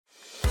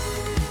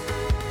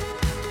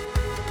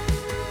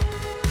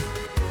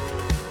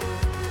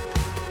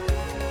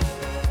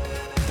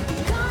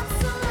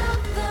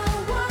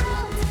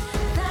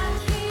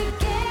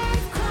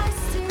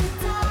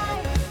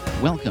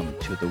Welcome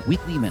to the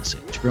weekly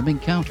message from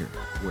Encounter,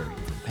 where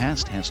your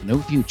past has no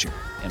future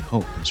and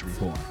hope is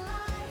reborn.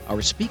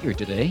 Our speaker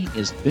today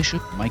is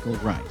Bishop Michael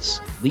Rice,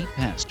 lead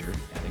pastor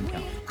at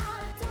Encounter.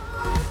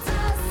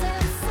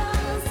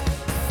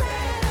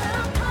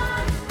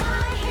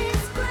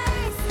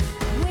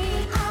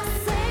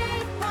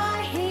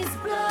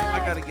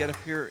 I got to get up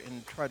here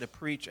and try to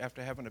preach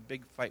after having a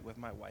big fight with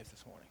my wife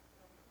this morning.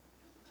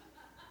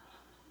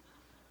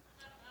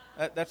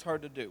 That's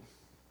hard to do.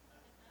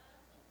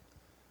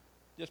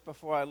 Just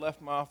before I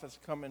left my office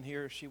coming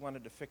here, she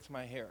wanted to fix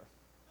my hair.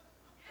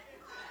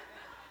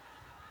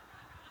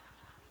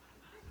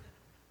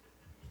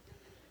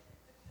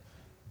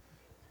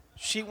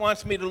 She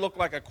wants me to look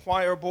like a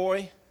choir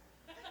boy.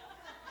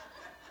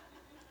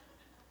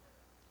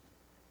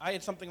 I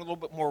had something a little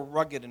bit more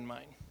rugged in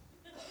mind.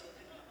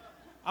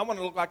 I want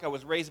to look like I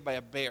was raised by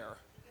a bear.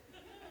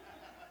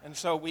 And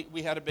so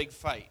we had a big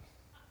fight.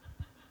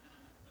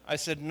 I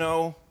said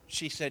no,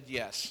 she said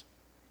yes.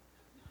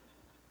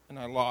 And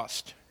I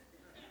lost.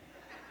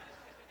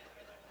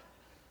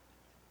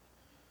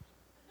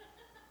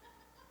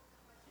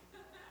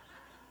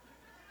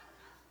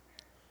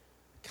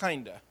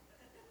 Kinda.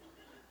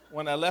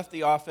 When I left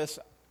the office,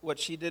 what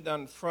she did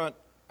on front,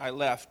 I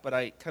left, but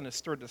I kind of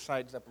stirred the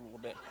sides up a little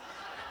bit.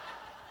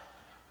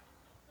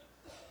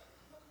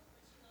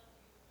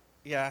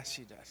 Yeah,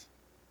 she does.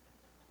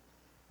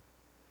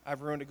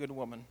 I've ruined a good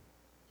woman.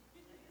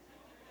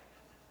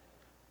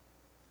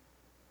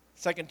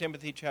 2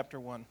 Timothy chapter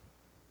 1.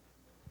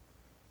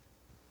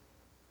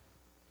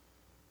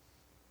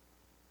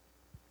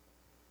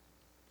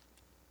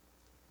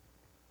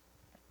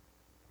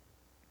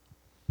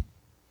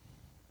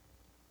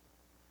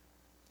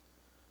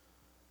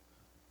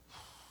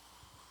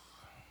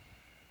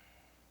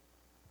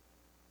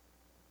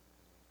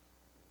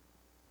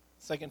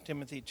 Second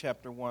Timothy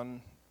chapter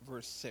 1,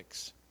 verse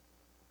 6.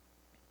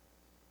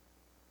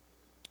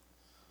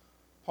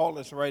 Paul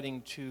is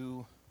writing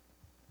to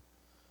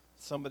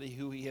somebody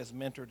who he has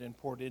mentored and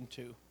poured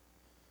into.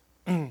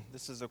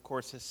 This is, of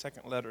course, his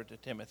second letter to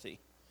Timothy,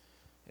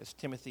 as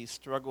Timothy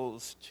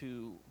struggles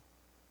to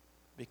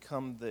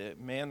become the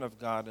man of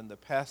God and the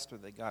pastor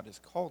that God has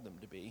called him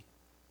to be.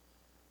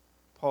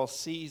 Paul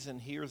sees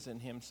and hears in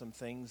him some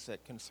things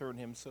that concern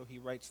him, so he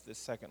writes this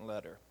second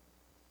letter.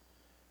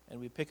 And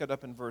we pick it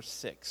up in verse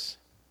 6.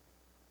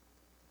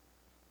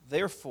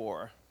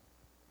 Therefore,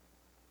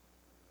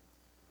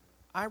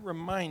 I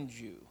remind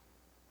you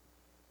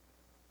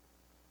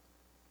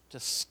to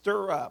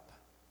stir up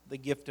the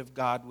gift of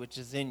God which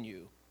is in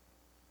you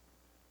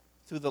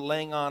through the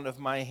laying on of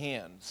my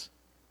hands.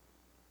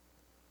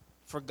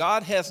 For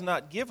God has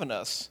not given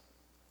us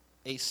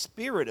a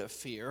spirit of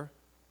fear,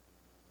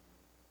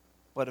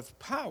 but of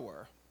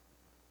power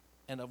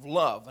and of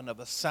love and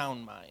of a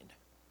sound mind.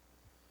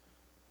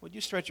 Would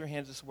you stretch your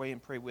hands this way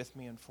and pray with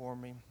me and for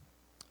me?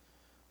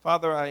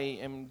 Father, I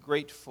am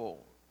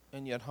grateful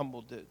and yet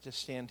humbled to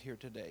stand here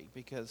today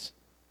because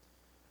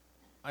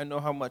I know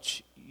how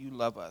much you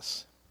love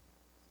us.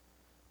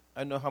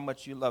 I know how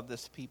much you love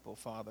this people,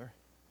 Father.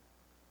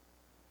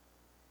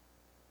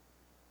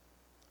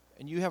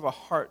 And you have a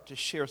heart to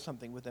share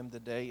something with them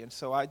today, and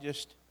so I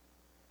just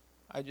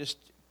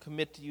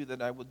commit to you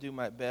that I will do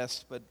my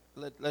best, but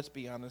let's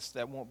be honest,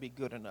 that won't be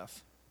good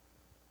enough.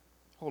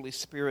 Holy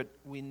Spirit,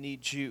 we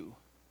need you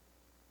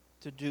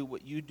to do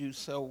what you do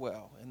so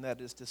well, and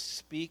that is to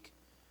speak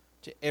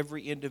to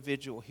every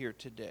individual here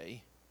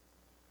today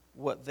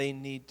what they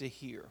need to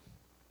hear.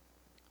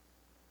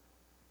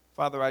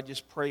 Father, I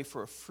just pray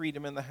for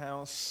freedom in the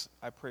house.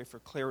 I pray for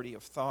clarity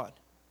of thought.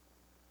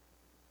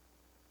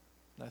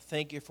 And I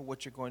thank you for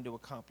what you're going to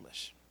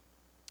accomplish.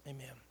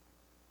 Amen.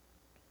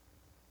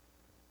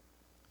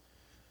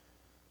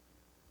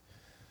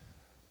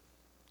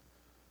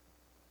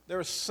 There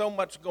is so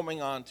much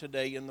going on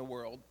today in the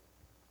world,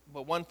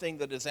 but one thing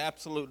that is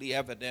absolutely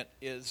evident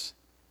is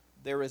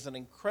there is an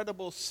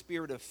incredible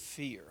spirit of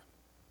fear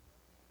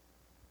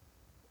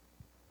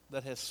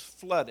that has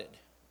flooded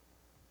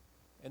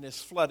and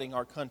is flooding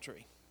our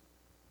country.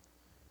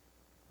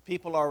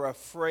 People are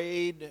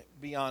afraid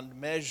beyond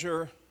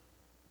measure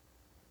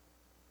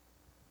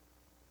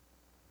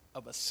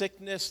of a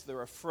sickness.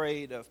 They're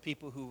afraid of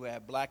people who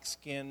have black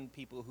skin,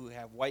 people who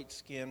have white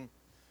skin.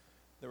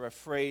 They're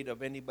afraid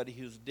of anybody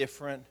who's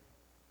different.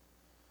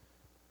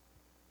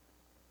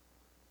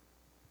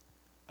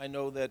 I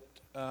know that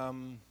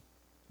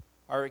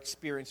our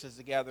experience is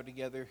to gather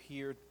together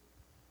here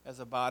as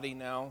a body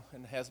now,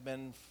 and has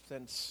been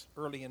since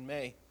early in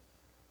May.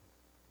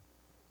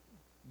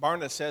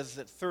 Barna says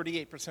that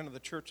 38% of the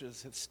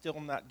churches have still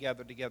not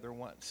gathered together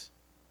once.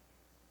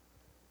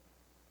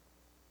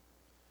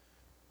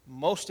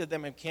 Most of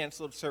them have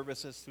canceled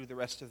services through the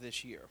rest of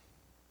this year.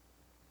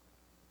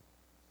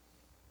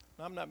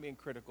 I'm not being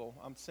critical.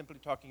 I'm simply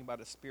talking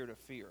about a spirit of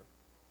fear.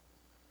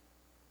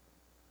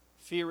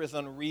 Fear is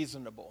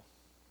unreasonable.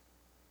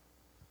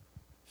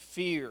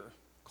 Fear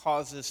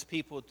causes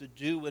people to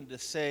do and to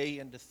say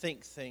and to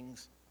think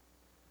things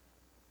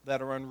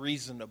that are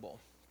unreasonable.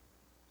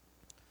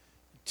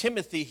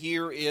 Timothy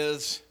here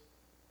is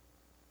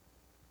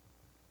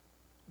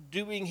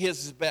doing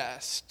his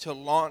best to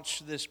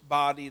launch this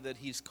body that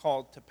he's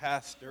called to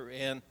pastor,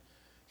 and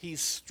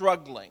he's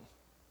struggling.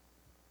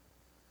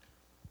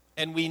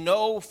 And we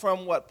know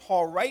from what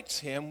Paul writes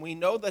him, we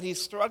know that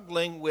he's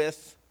struggling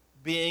with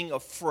being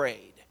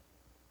afraid.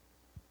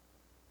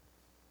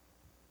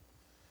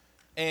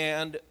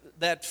 And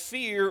that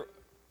fear,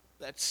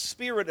 that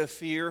spirit of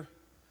fear,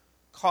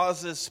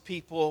 causes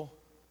people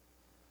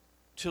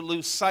to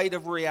lose sight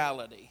of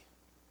reality.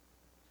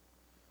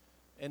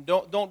 And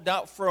don't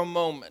doubt for a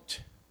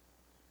moment,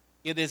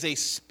 it is a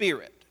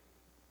spirit.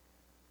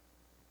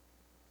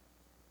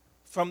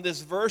 From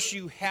this verse,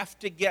 you have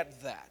to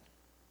get that.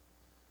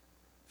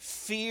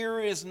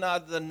 Fear is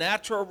not the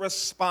natural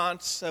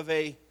response of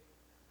a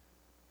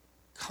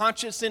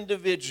conscious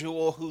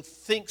individual who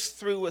thinks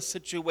through a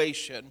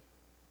situation.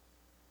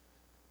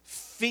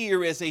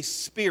 Fear is a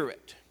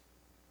spirit.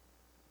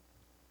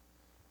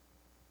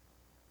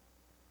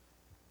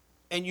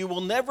 And you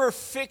will never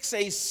fix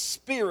a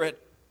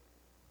spirit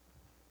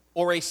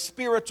or a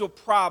spiritual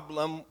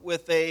problem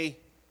with a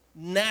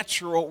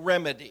natural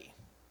remedy.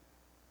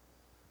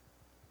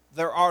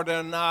 There are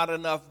not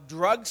enough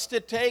drugs to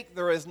take.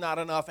 There is not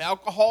enough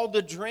alcohol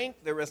to drink.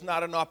 There is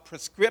not enough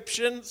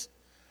prescriptions.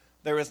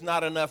 There is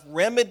not enough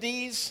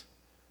remedies.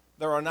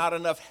 There are not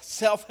enough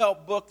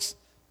self-help books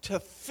to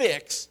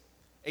fix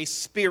a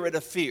spirit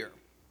of fear.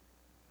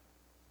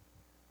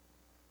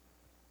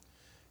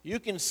 You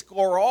can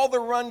score all the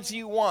runs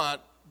you want,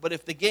 but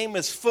if the game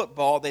is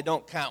football, they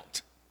don't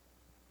count.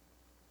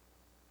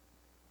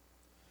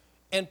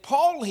 And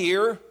Paul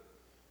here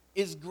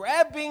is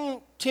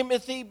grabbing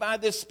Timothy by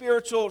the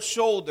spiritual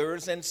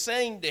shoulders and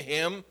saying to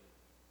him,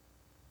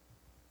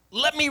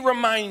 let me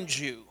remind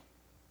you.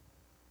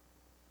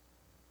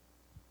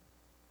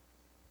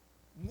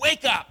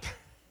 Wake up.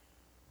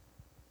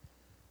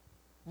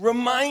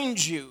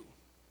 Remind you.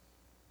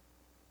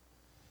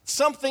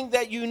 Something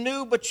that you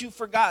knew but you've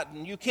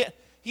forgotten.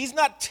 He's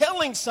not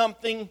telling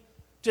something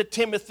to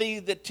Timothy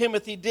that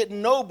Timothy didn't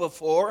know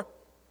before.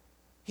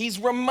 He's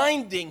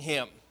reminding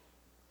him.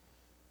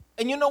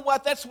 And you know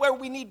what? That's where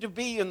we need to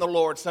be in the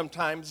Lord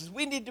sometimes.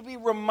 We need to be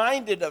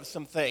reminded of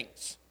some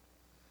things.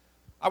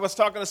 I was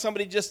talking to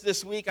somebody just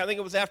this week. I think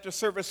it was after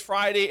service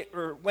Friday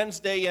or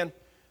Wednesday, and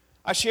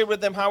I shared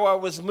with them how I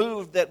was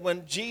moved that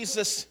when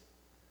Jesus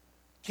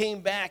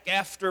came back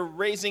after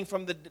raising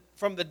from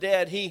the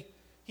dead, he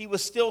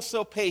was still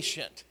so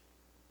patient.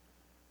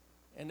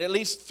 And at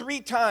least 3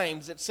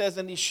 times it says,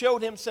 and he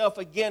showed himself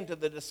again to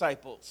the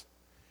disciples.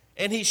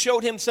 And he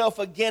showed himself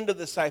again to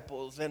the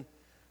disciples. And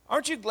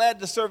aren't you glad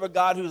to serve a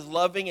God who's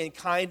loving and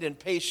kind and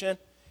patient?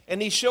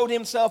 And he showed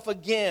himself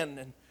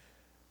again.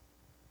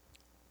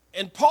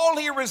 And Paul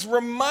here is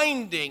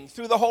reminding,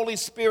 through the Holy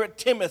Spirit,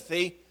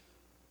 Timothy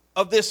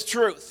of this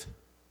truth.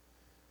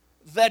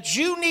 That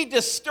you need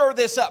to stir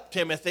this up,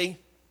 Timothy.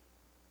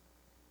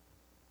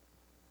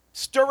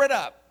 Stir it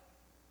up.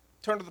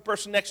 Turn to the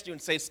person next to you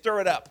and say,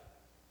 stir it up.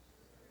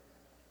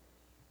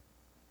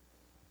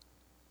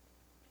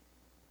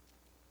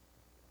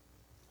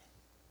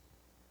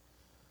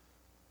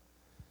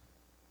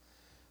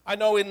 I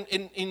know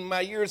in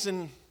my years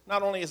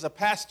not only as a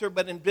pastor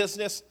but in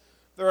business,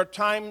 there are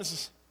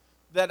times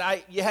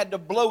that you had to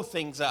blow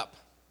things up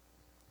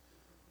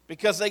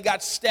because they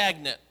got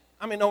stagnant.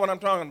 I mean, know what I'm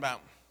talking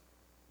about.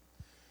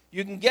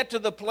 You can get to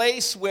the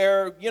place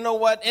where, you know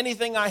what,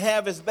 anything I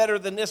have is better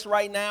than this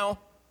right now,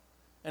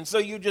 and so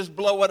you just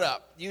blow it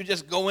up. You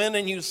just go in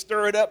and you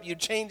stir it up, you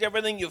change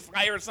everything, you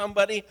hire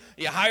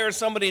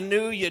somebody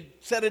new, you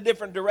set a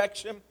different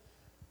direction.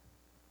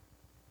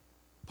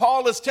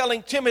 Paul is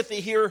telling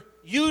Timothy here,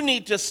 you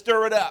need to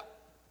stir it up.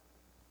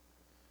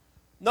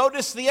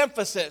 Notice the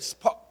emphasis.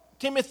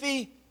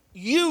 Timothy,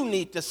 you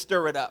need to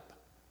stir it up.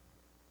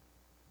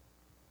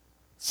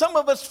 Some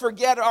of us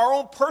forget our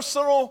own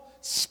personal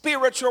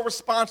spiritual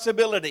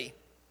responsibility.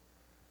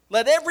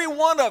 Let every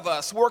one of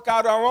us work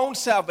out our own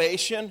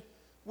salvation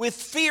with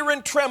fear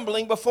and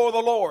trembling before the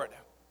Lord.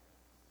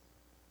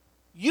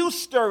 You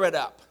stir it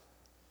up.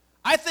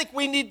 I think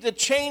we need to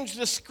change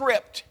the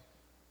script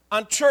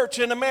on church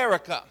in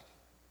America.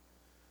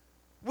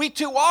 We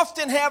too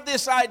often have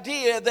this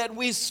idea that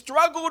we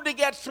struggle to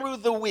get through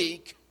the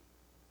week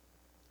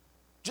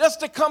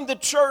just to come to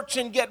church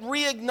and get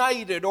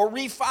reignited or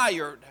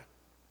refired.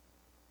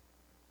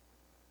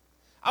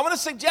 I want to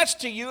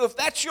suggest to you, if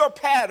that's your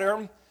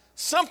pattern,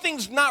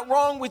 something's not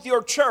wrong with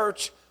your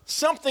church,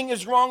 something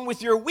is wrong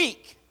with your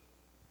week.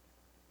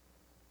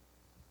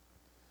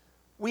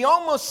 We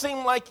almost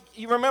seem like,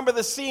 you remember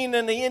the scene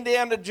in the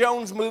Indiana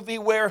Jones movie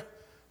where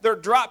they're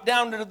dropped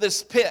down into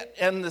this pit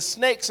and the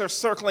snakes are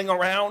circling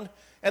around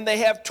and they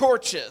have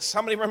torches.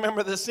 How many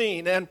remember the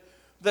scene? And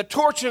the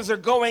torches are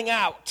going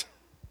out.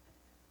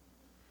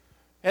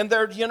 And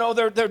they're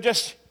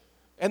just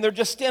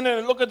standing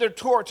and look at their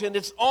torch and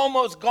it's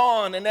almost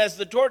gone. And as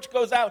the torch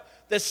goes out,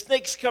 the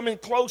snake's coming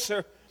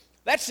closer.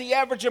 That's the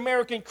average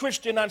American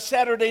Christian on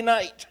Saturday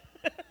night.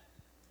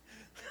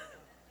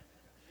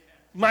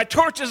 My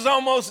torch is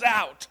almost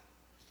out.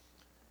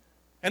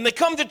 And they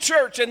come to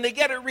church and they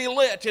get it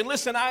relit. And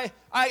listen, I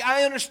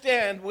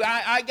understand.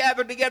 I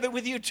gather together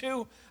with you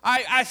too.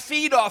 I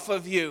feed off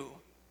of you.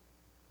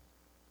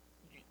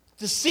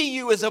 To see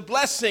you as a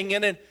blessing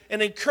and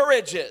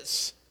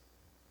encourages.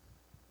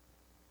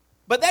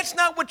 But that's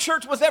not what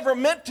church was ever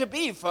meant to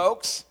be,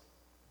 folks.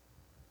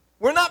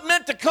 We're not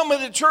meant to come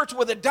into church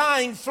with a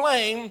dying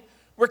flame.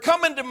 We're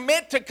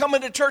meant to come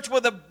into church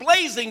with a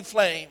blazing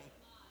flame.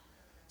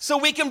 So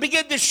we can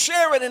begin to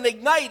share it and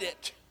ignite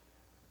it.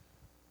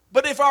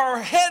 But if our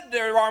head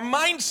or our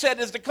mindset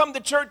is to come to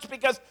church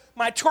because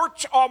my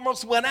torch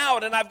almost went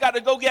out and I've got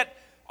to go get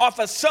off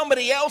of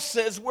somebody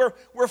else's, we're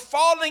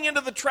falling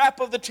into the trap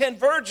of the 10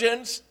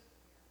 virgins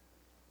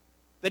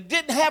that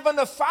didn't have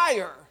enough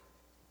fire.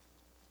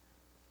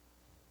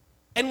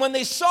 And when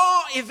they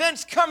saw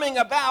events coming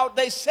about,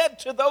 they said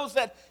to those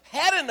that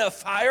had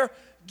enough fire,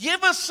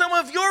 give us some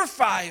of your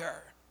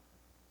fire.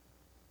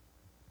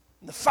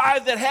 And the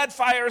 5 that had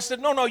fire said,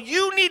 no,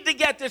 you need to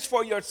get this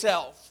for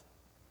yourself.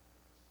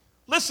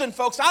 Listen,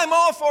 folks, I'm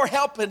all for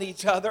helping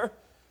each other.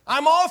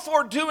 I'm all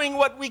for doing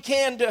what we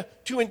can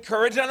to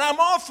encourage. And I'm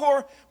all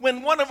for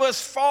when one of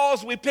us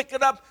falls, we pick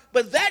it up.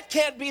 But that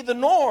can't be the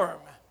norm.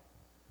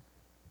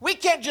 We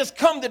can't just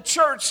come to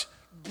church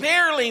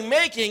barely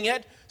making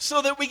it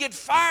so that we get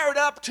fired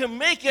up to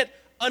make it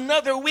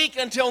another week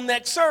until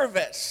next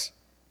service.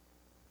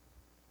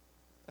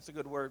 That's a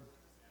good word.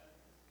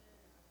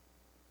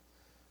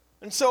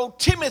 And so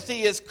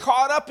Timothy is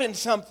caught up in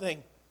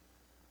something.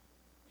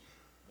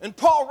 And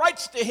Paul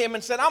writes to him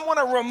and said, I want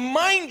to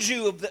remind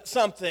you of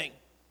something.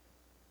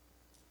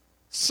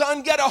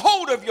 Son, get a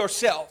hold of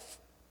yourself.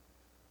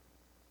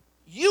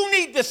 You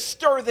need to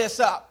stir this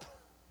up.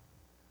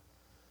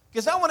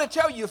 Because I want to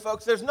tell you,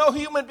 folks, there's no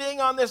human being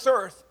on this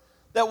earth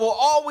that will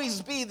always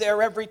be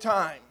there every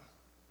time.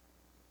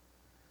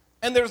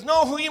 And there's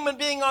no human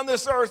being on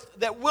this earth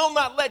that will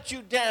not let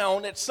you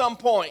down at some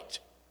point,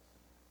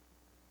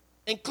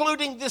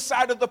 including this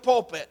side of the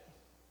pulpit.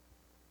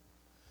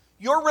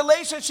 Your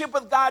relationship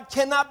with God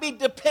cannot be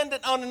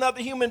dependent on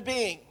another human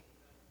being.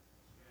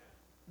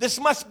 This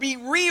must be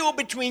real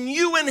between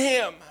you and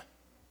him.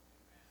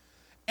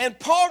 And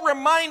Paul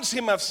reminds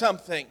him of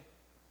something.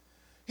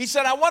 He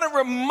said, I want to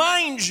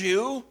remind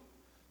you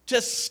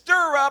to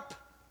stir up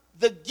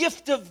the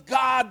gift of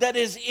God that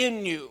is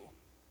in you.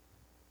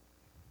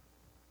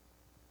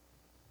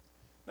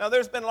 Now,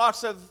 there's been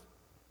lots of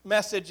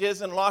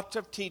messages and lots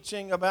of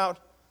teaching about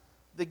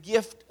the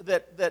gift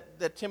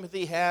that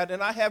Timothy had,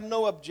 and I have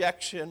no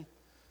objection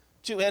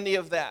to any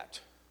of that.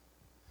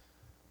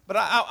 But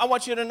I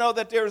want you to know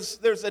that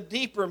there's a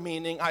deeper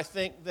meaning, I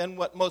think, than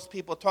what most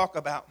people talk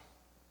about.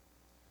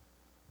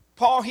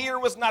 Paul here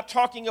was not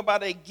talking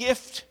about a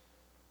gift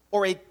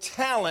or a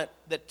talent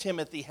that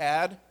Timothy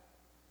had.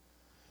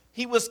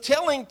 He was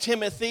telling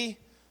Timothy,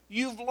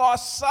 you've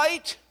lost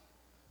sight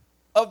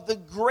of the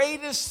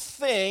greatest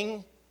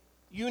thing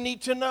you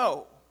need to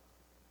know.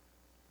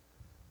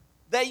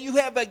 That you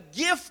have a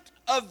gift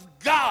of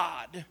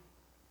God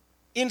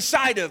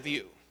inside of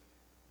you.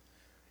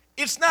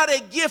 It's not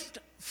a gift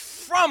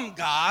from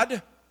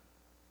God.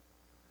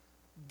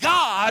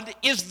 God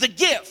is the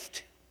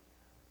gift.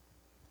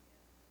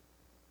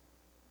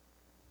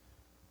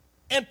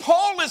 And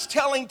Paul is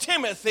telling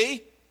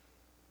Timothy,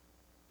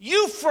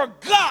 you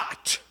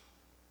forgot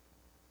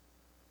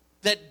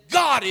that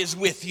God is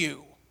with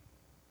you.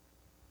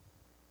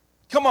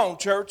 Come on,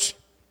 church.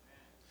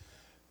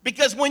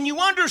 Because when you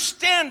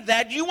understand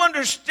that, you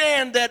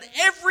understand that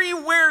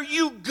everywhere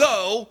you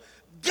go,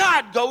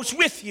 God goes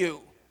with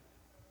you.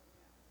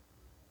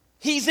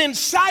 He's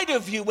inside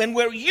of you, and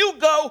where you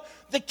go,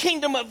 the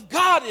kingdom of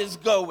God is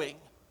going.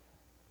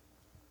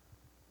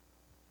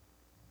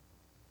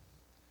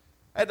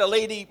 I had a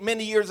lady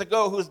many years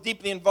ago who was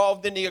deeply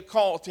involved in the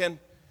occult, and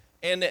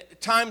at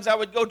times I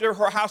would go to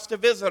her house to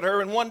visit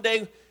her, and one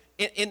day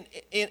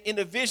in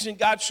a vision,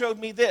 God showed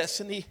me this,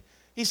 and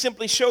he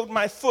simply showed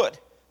my foot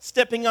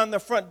stepping on the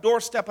front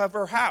doorstep of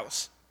her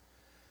house.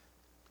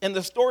 And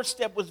the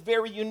doorstep was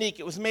very unique.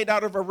 It was made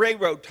out of a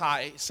railroad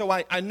tie, so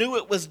I knew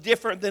it was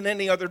different than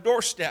any other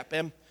doorstep.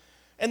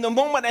 And the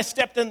moment I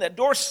stepped in that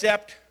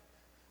doorstep,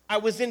 I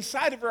was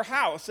inside of her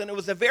house, and it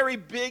was a very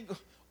big,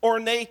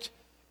 ornate,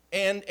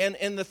 and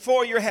the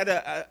foyer had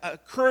a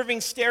curving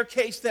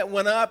staircase that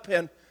went up,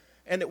 and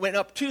it went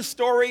up 2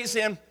 stories.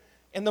 And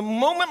the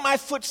moment my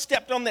foot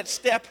stepped on that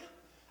step,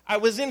 I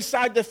was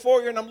inside the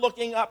foyer, and I'm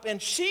looking up,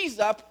 and she's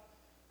up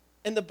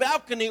in the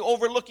balcony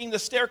overlooking the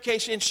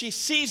staircase, and she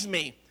sees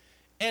me,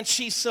 and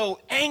she's so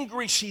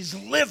angry, she's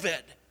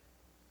livid.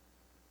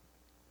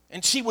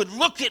 And she would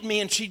look at me,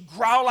 and she'd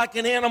growl like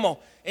an animal,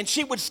 and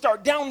she would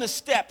start down the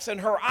steps, and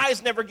her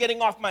eyes never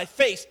getting off my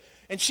face,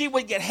 and she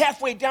would get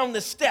halfway down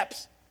the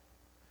steps,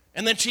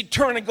 and then she'd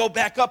turn and go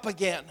back up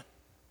again.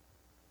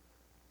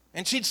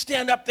 And she'd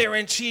stand up there,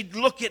 and she'd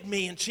look at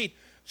me, and she'd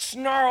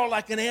snarl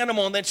like an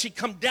animal, and then she'd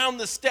come down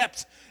the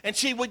steps, and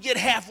she would get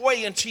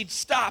halfway, and she'd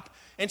stop,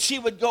 and she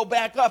would go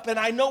back up. And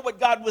I know what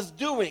God was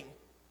doing.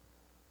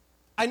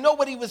 I know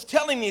what he was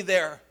telling me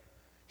there.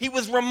 He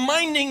was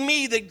reminding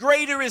me that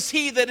greater is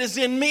he that is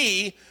in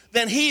me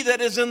than he that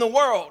is in the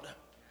world.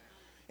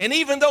 And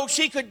even though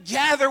she could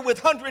gather with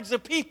hundreds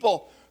of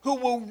people who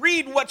will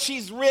read what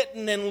she's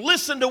written and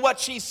listen to what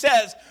she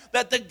says,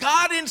 that the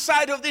God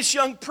inside of this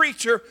young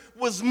preacher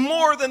was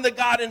more than the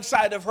God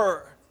inside of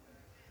her.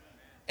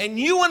 And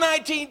you and I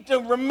need to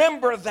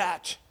remember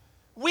that.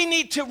 We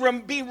need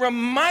to be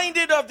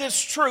reminded of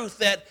this truth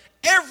that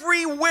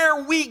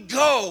everywhere we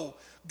go,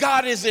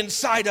 God is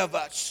inside of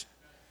us.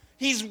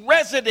 He's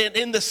resident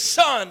in the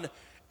Son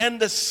and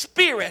the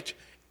Spirit,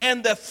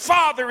 and the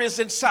Father is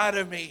inside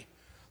of me.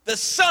 The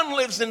Son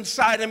lives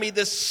inside of me.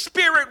 The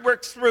Spirit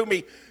works through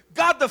me.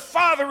 God the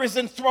Father is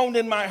enthroned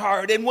in my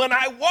heart. And when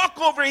I walk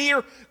over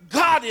here,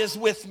 God is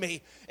with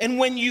me. And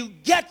when you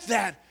get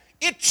that,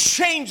 it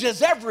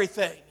changes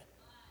everything.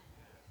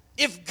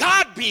 If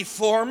God be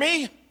for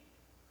me,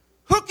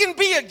 who can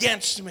be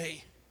against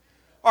me?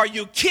 Are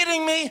you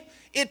kidding me?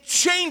 It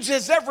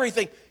changes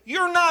everything.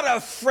 You're not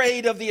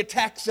afraid of the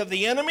attacks of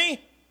the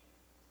enemy.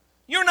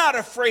 You're not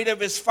afraid of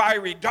his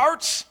fiery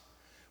darts.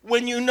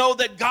 When you know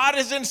that God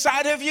is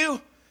inside of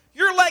you,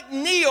 you're like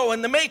Neo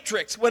in the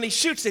Matrix. When he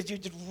shoots at you,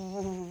 just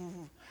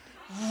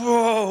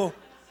whoa.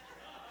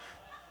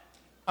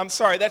 I'm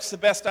sorry, that's the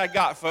best I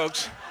got,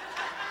 folks.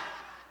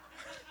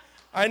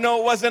 I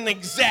know it wasn't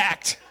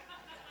exact.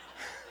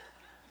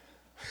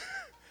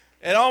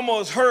 It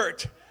almost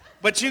hurt,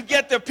 but you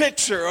get the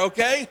picture,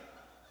 okay?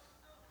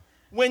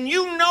 When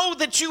you know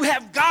that you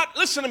have God,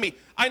 listen to me,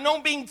 I know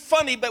I'm being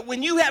funny, but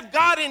when you have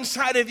God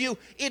inside of you,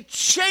 it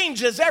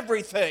changes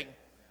everything.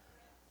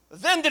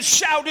 Then the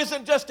shout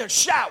isn't just a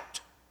shout.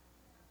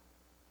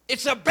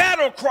 It's a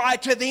battle cry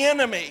to the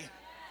enemy.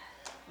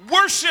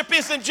 Worship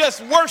isn't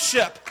just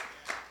worship.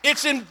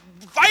 It's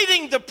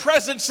inviting the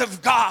presence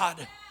of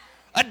God.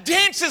 A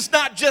dance is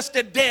not just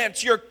a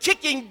dance. You're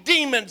kicking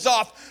demons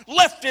off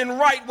left and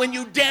right when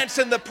you dance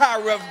in the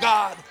power of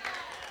God.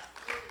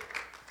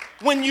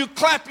 When you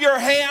clap your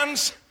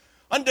hands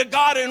unto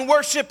God in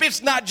worship,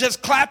 it's not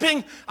just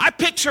clapping. I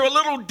picture a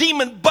little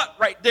demon butt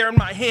right there in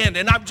my hand,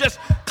 and I'm just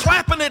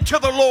clapping it to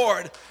the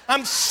Lord.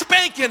 I'm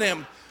spanking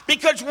him.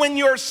 Because when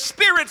you're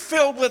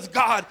spirit-filled with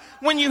God,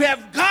 when you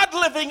have God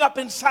living up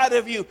inside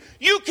of you,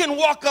 you can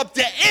walk up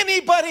to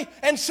anybody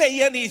and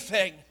say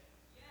anything.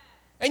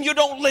 And you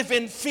don't live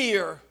in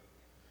fear.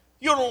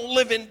 You don't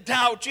live in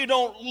doubt. You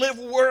don't live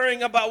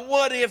worrying about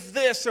what if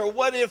this or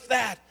what if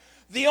that.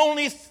 The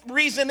only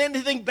reason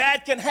anything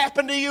bad can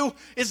happen to you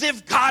is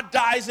if God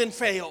dies and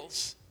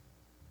fails.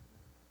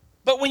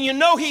 But when you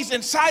know he's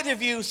inside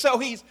of you, so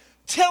he's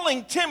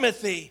telling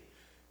Timothy,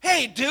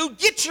 hey, dude,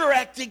 get your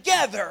act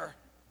together.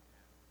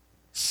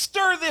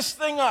 Stir this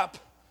thing up.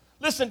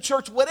 Listen,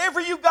 church, whatever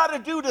you got to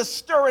do to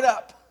stir it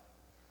up,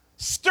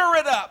 stir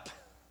it up.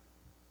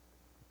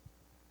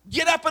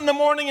 Get up in the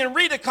morning and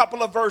read a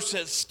couple of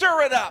verses.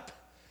 Stir it up.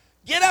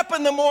 Get up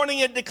in the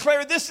morning and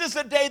declare this is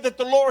a day that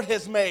the Lord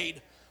has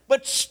made.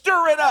 But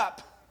stir it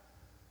up.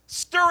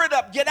 Stir it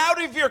up. Get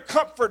out of your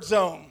comfort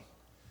zone.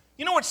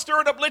 You know what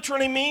stir it up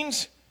literally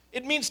means?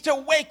 It means to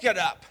wake it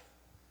up.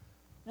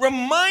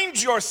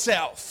 Remind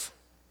yourself.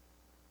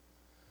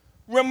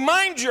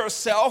 Remind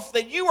yourself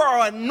that you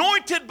are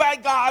anointed by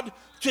God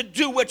to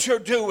do what you're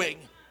doing.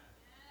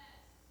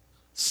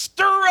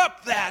 Stir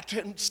up that.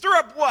 And stir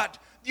up what?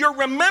 Your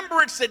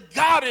remembrance that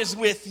God is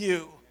with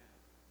you.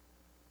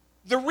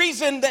 The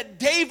reason that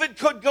David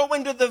could go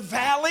into the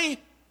valley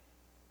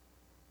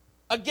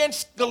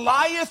against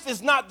Goliath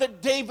is not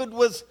that David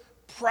was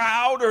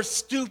proud or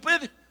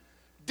stupid.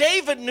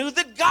 David knew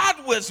that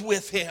God was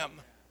with him.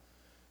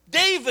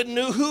 David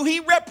knew who he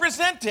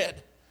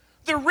represented.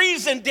 The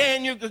reason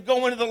Daniel could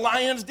go into the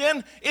lion's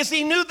den is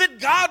he knew that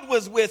God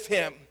was with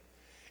him.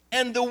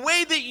 And the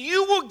way that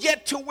you will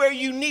get to where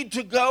you need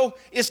to go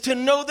is to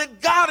know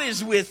that God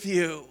is with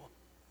you.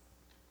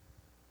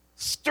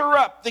 Stir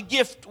up the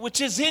gift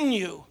which is in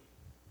you.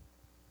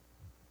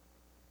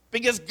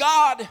 Because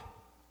God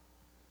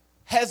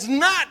has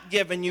not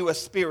given you a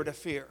spirit of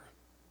fear.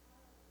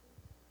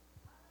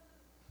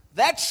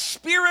 That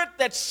spirit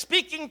that's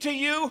speaking to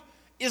you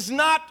is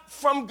not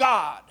from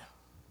God.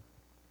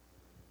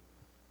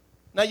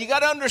 Now you got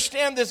to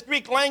understand this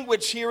Greek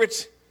language here.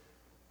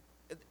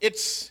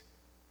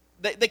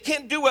 They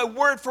can't do a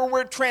word for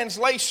word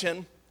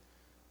translation.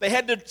 They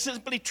had to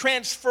simply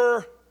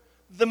transfer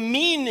the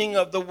meaning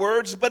of the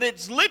words, but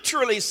it's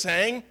literally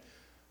saying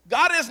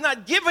God has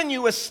not given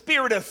you a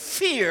spirit of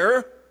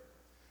fear.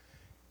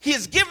 He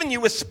has given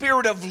you a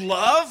spirit of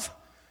love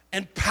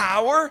and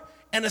power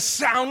and a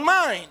sound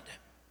mind.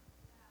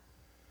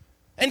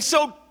 And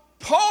so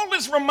Paul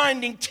is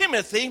reminding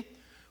Timothy,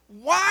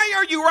 why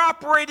are you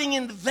operating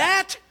in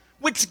that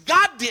which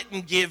God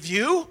didn't give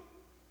you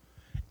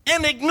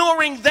and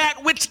ignoring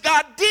that which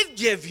God did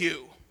give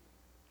you?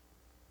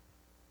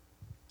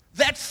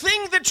 That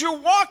thing that you're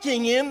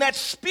walking in, that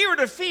spirit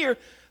of fear,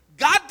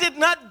 God did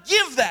not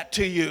give that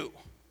to you.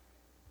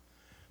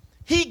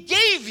 He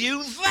gave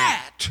you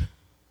that.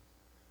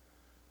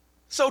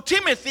 So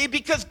Timothy,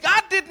 because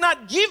God did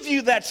not give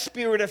you that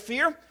spirit of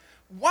fear,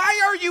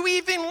 why are you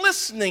even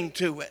listening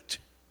to it?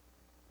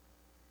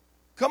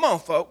 Come on,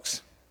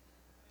 folks.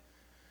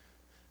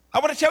 I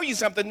want to tell you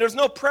something. There's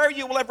no prayer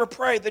you will ever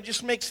pray that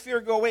just makes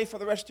fear go away for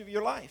the rest of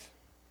your life.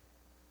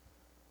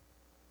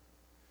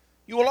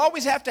 You will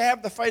always have to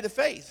have the fight of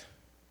faith.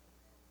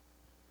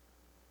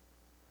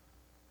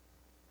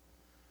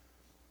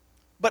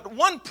 But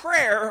one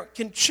prayer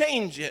can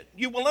change it.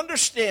 You will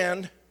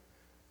understand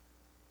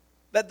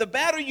that the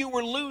battle you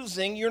were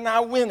losing, you're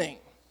now winning.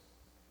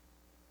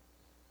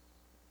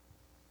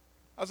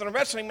 I was in a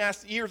wrestling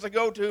match years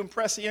ago to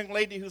impress a young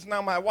lady who's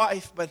now my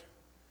wife, but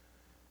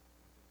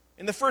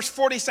in the first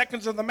 40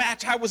 seconds of the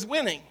match, I was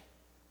winning.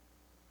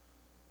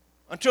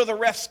 Until the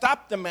ref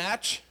stopped the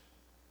match,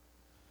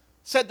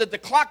 said that the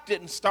clock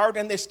didn't start,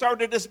 and they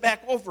started us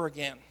back over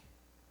again.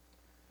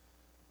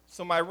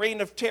 So my reign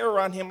of terror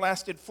on him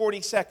lasted 40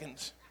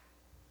 seconds.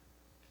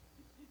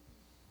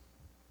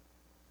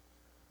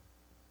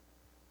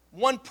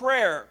 One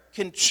prayer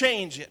can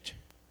change it.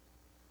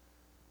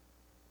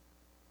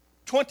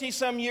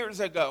 20-some years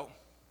ago,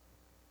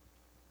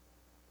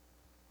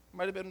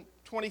 might have been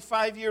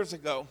 25 years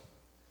ago,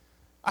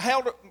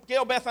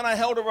 Gail Beth and I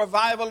held a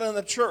revival in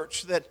the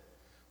church that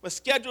was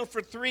scheduled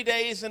for 3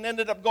 days and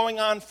ended up going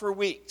on for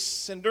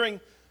weeks. And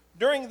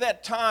during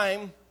that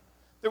time,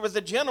 there was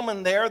a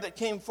gentleman there that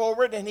came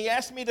forward, and he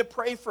asked me to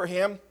pray for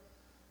him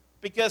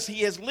because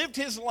he has lived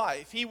his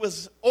life. He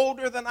was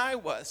older than I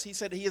was. He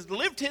said he has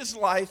lived his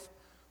life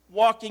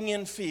walking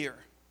in fear.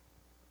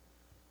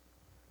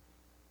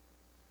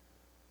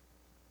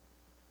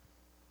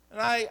 And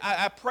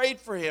I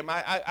prayed for him.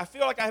 I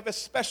feel like I have a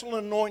special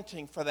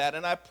anointing for that.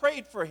 And I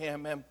prayed for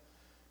him,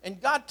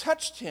 and God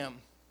touched him.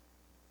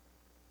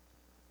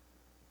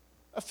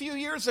 A few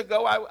years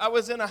ago, I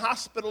was in a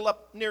hospital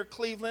up near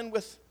Cleveland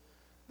with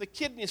the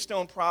kidney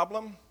stone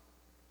problem.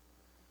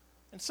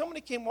 And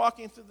somebody came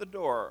walking through the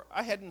door.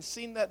 I hadn't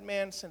seen that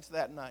man since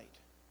that night.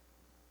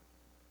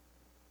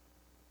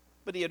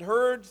 But he had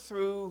heard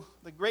through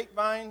the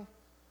grapevine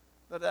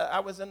that I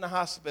was in the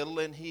hospital,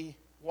 and he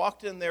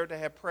walked in there to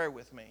have prayer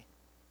with me.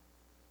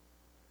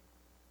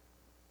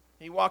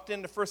 He walked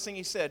in, the first thing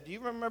he said, "Do you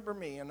remember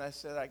me?" And I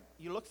said,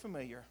 "You look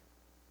familiar."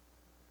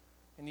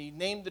 And he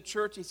named the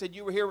church. He said,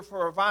 "You were here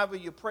for a revival,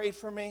 you prayed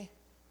for me."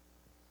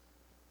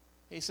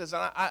 He says,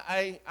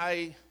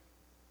 I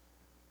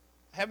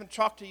haven't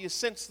talked to you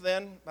since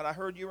then, but I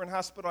heard you were in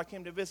hospital, I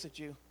came to visit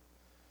you.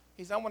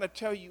 He says, "I want to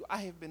tell you, I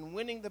have been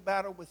winning the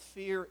battle with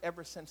fear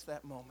ever since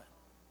that moment."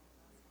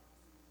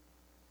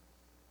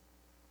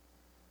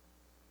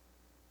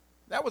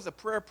 That was a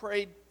prayer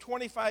prayed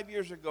 25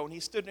 years ago, and he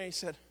stood there and he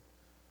said,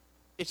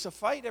 "It's a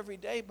fight every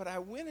day, but I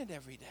win it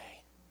every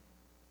day.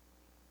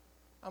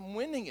 I'm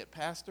winning it,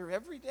 Pastor,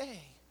 every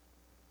day.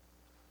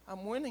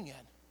 I'm winning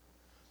it."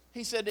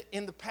 He said,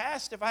 "In the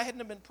past, if I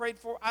hadn't been prayed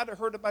for, I'd have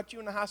heard about you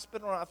in the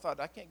hospital, and I thought,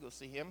 I can't go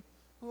see him.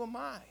 Who am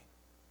I?"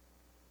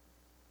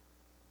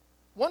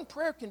 One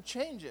prayer can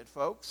change it,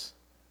 folks.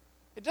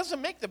 It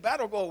doesn't make the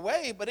battle go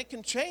away, but it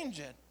can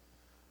change it.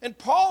 And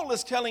Paul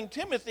is telling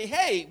Timothy,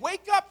 hey,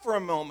 wake up for a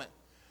moment.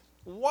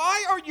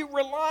 Why are you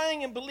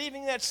relying and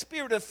believing that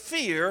spirit of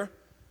fear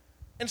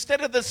instead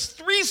of the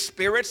three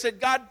spirits that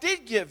God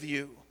did give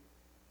you?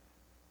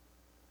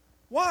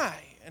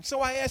 Why? And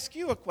so I ask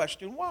you a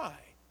question, why?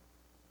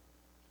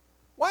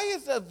 Why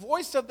is the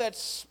voice of that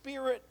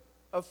spirit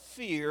of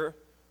fear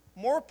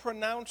more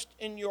pronounced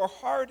in your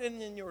heart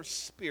and in your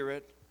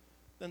spirit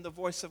than the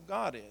voice of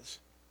God is?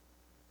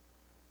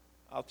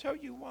 I'll tell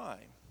you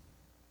why.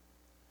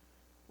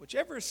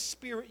 Whichever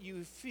spirit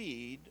you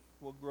feed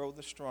will grow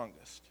the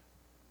strongest.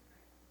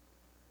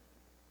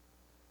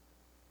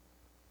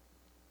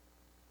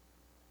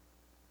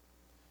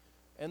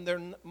 And there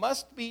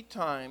must be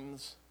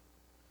times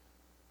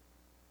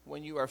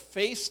when you are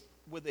faced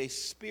with a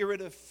spirit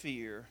of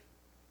fear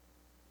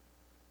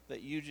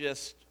that you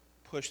just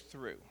push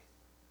through.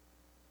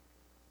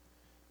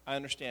 I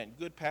understand.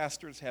 Good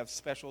pastors have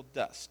special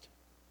dust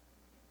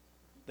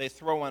they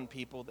throw on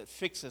people that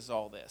fixes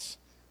all this.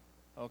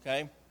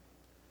 Okay?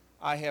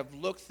 I have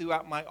looked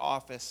throughout my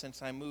office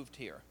since I moved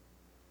here.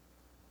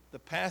 The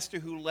pastor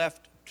who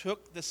left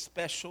took the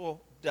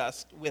special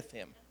dust with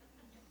him.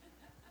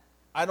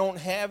 I don't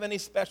have any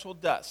special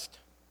dust,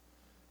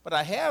 but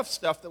I have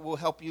stuff that will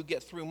help you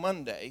get through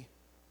Monday.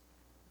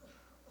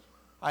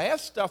 I have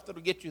stuff that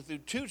will get you through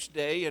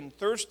Tuesday and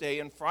Thursday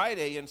and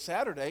Friday and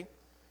Saturday,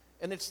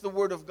 and it's the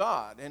Word of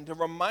God, and to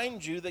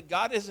remind you that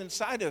God is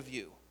inside of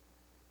you.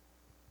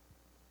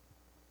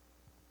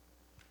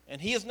 And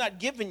He has not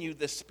given you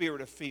this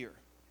spirit of fear.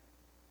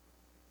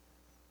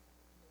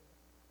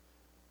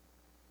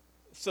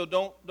 So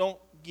don't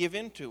give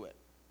in to it.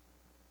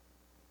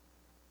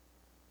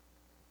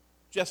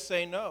 Just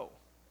say no.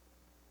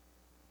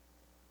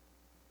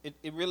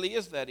 It really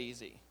is that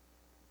easy.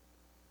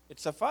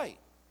 It's a fight.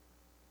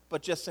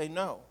 But just say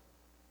no.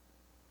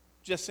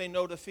 Just say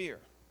no to fear.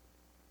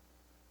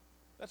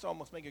 That's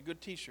almost make a good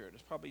t-shirt.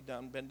 It's probably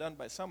been done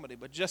by somebody,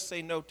 but just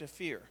say no to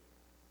fear.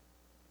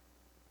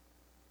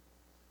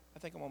 I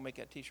think I'm going to make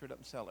that t-shirt up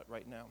and sell it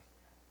right now.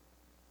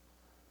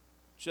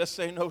 Just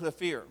say no to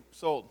fear.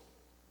 Sold.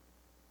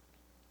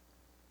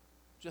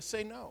 Just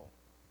say no.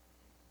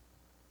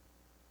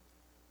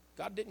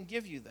 God didn't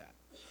give you that.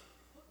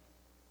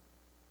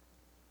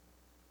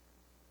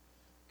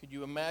 Could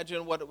you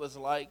imagine what it was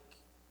like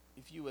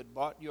if you had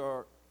bought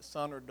your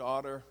son or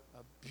daughter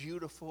a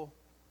beautiful,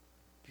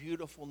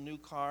 beautiful new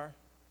car,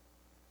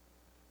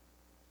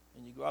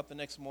 and you go out the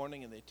next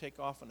morning and they take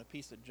off on a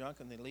piece of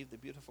junk and they leave the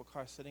beautiful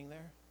car sitting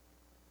there?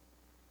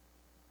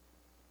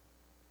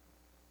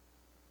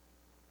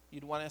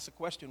 You'd want to ask the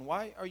question,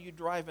 why are you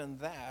driving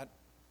that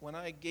when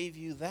I gave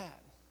you that?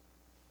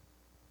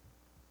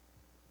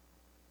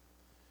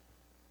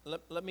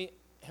 Let me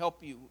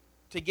help you.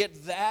 To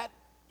get that,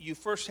 you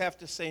first have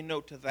to say no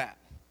to that.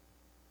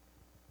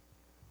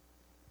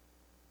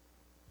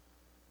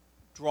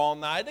 Draw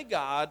nigh to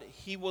God,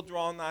 he will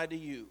draw nigh to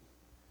you.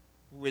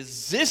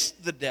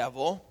 Resist the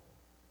devil,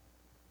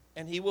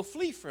 and he will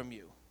flee from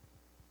you.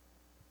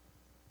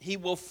 He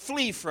will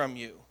flee from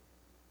you.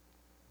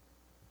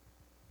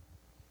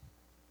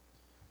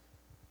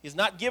 He's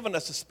not given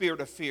us a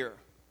spirit of fear,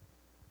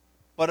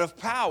 but of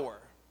power.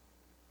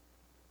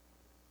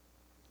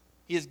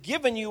 He has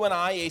given you and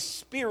I a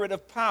spirit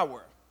of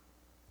power.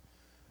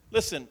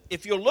 Listen,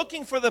 if you're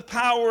looking for the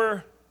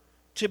power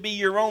to be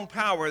your own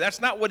power, that's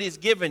not what he's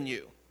given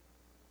you.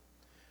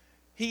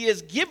 He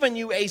has given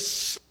you a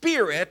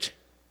spirit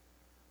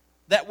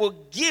that will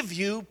give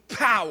you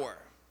power.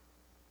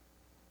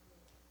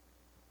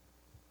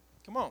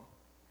 Come on.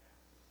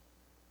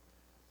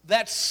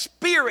 That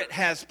spirit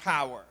has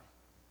power.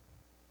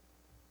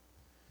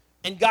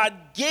 And God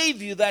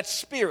gave you that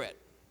spirit.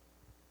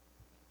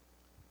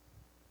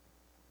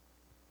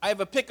 I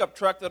have a pickup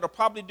truck that'll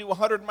probably do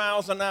 100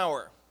 miles an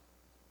hour.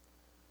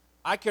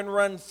 I can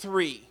run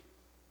 3.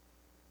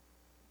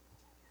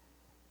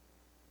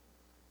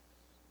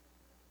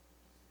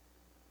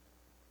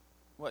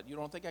 What, you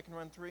don't think I can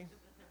run 3?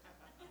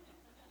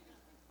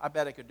 I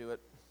bet I could do it.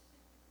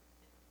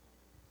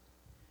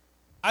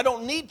 I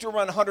don't need to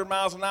run 100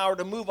 miles an hour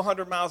to move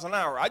 100 miles an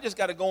hour. I just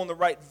got to go on the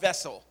right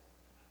vessel.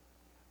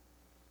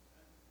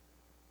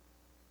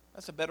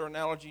 That's a better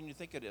analogy than you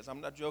think it is.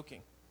 I'm not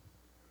joking.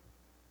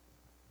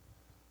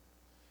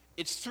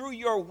 It's through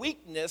your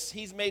weakness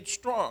he's made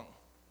strong.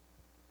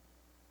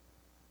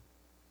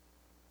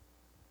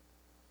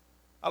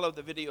 I love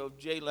the video of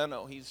Jay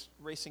Leno. He's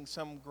racing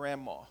some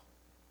grandma.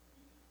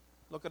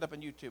 Look it up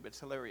on YouTube. It's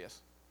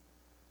hilarious.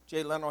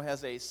 Jay Leno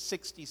has a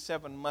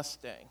 67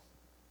 Mustang,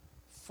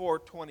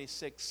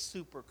 426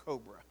 Super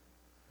Cobra.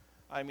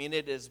 I mean,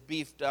 it is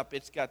beefed up.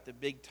 It's got the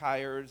big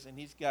tires, and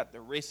he's got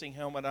the racing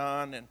helmet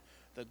on, and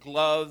the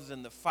gloves,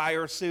 and the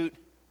fire suit.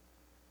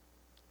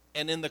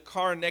 And in the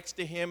car next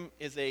to him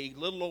is a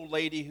little old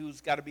lady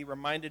who's got to be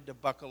reminded to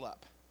buckle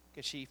up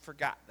because she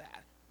forgot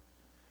that.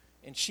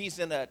 And she's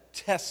in a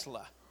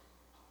Tesla.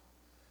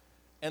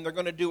 And they're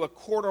going to do a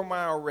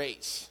quarter-mile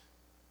race.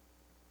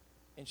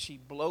 And she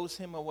blows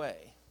him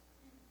away.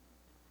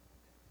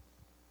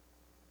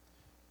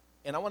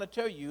 And I want to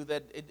tell you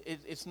that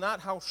it's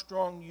not how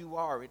strong you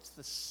are. It's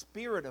the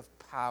spirit of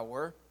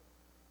power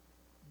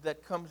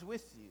that comes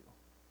with you.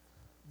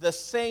 The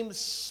same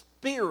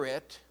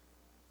spirit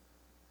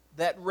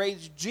that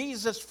raised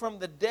Jesus from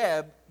the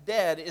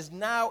dead is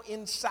now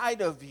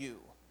inside of you.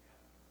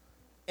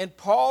 And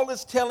Paul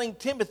is telling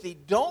Timothy,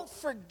 don't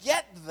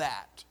forget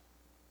that.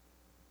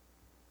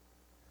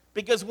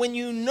 Because when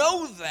you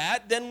know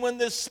that, then when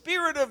the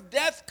spirit of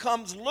death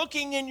comes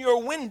looking in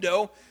your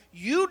window,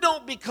 you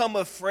don't become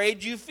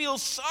afraid. You feel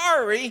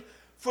sorry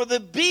for the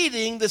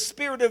beating the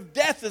spirit of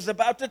death is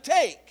about to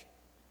take.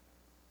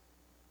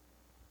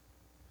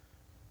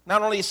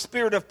 Not only a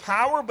spirit of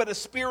power, but a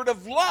spirit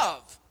of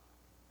love.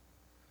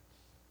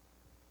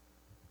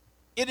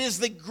 It is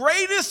the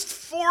greatest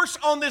force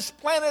on this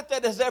planet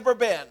that has ever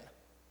been.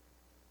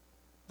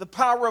 The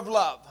power of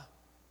love.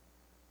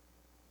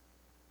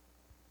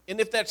 And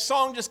if that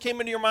song just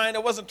came into your mind, I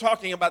wasn't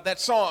talking about that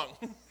song.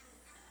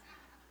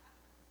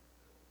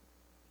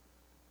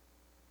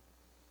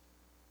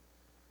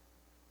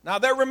 Now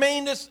there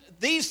remain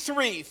these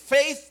 3,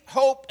 faith,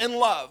 hope, and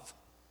love.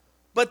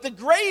 But the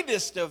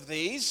greatest of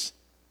these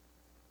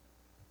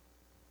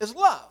is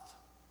love.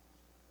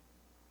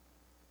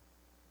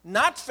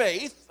 Not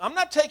faith. I'm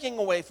not taking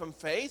away from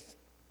faith.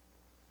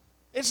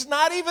 It's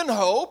not even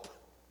hope.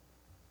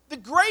 The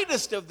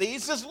greatest of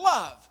these is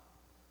love.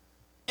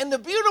 And the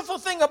beautiful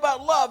thing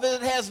about love is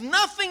it has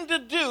nothing to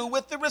do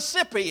with the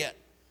recipient.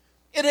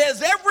 It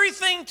has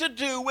everything to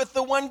do with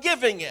the one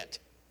giving it.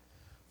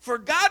 For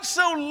God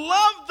so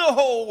loved the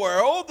whole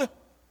world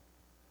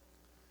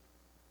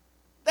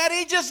that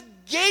he just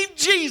gave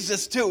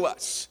Jesus to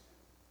us,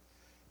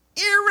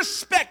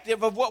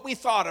 irrespective of what we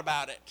thought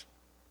about it.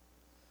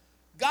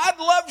 God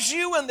loves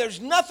you, and there's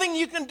nothing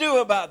you can do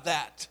about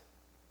that.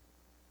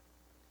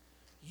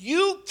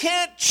 You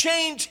can't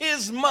change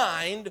his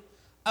mind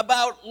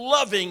about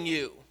loving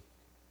you.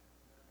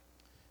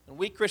 And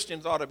we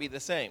Christians ought to be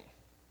the same.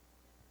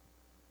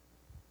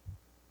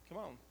 Come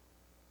on.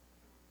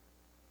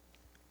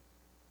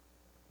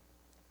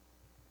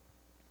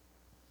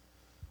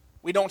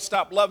 We don't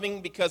stop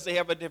loving because they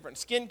have a different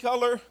skin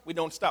color. We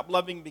don't stop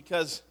loving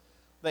because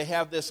they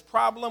have this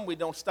problem. We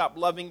don't stop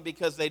loving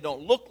because they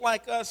don't look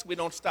like us. We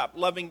don't stop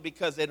loving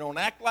because they don't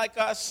act like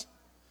us.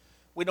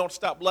 We don't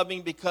stop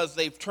loving because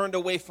they've turned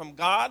away from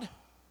God.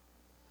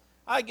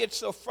 I get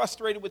so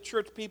frustrated with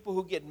church people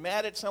who get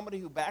mad at somebody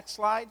who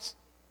backslides.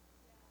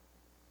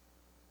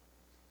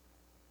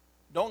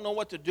 Don't know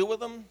what to do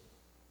with them.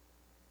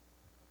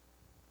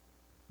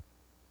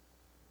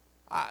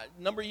 A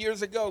number of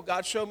years ago,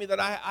 God showed me that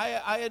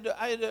I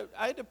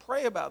had to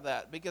pray about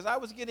that because I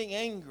was getting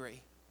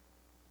angry.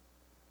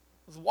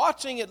 I was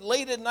watching it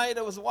late at night.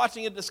 I was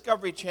watching a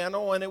Discovery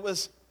Channel, and it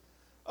was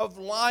of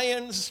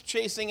lions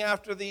chasing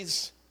after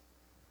these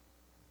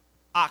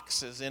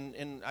oxes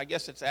in I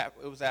guess it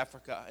was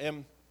Africa.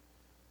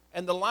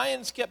 And the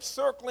lions kept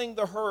circling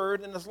the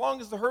herd, and as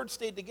long as the herd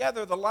stayed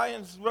together, the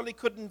lions really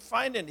couldn't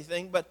find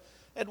anything. But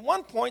at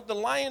one point,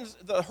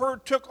 the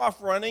herd took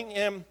off running,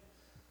 and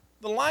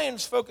the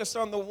lions focused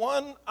on the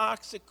one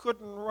ox that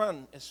couldn't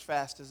run as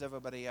fast as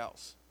everybody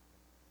else.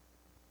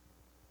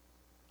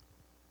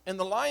 And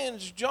the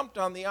lions jumped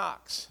on the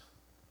ox.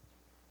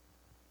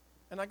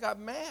 And I got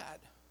mad.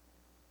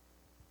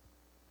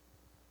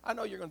 I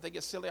know you're going to think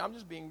it's silly. I'm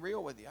just being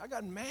real with you. I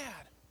got mad.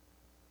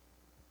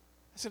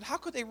 I said, how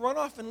could they run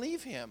off and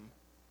leave him?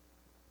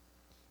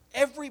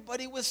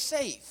 Everybody was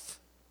safe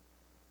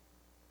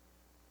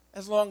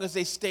as long as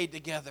they stayed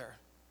together.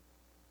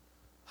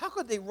 How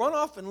could they run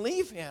off and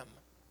leave him?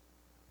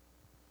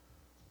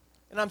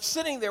 And I'm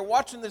sitting there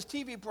watching this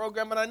TV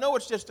program, and I know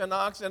it's just an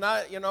ox, and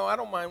I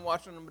don't mind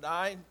watching them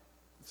die.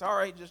 It's all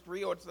right, just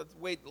real. It's the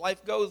way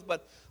life goes.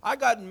 But I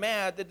got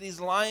mad that these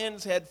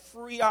lions had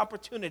free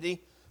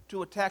opportunity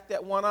to attack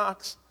that one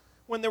ox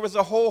when there was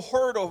a whole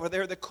herd over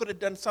there that could have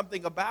done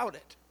something about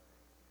it.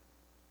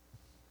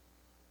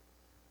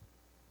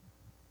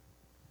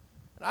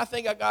 And I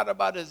think I got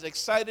about as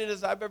excited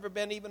as I've ever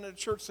been, even at a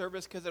church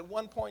service, because at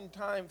one point in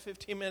time,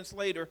 15 minutes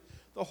later,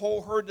 the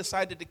whole herd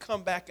decided to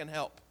come back and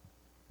help.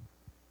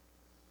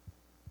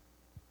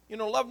 You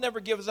know, love never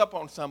gives up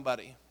on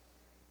somebody.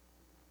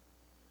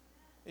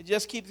 It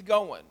just keeps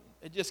going.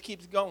 It just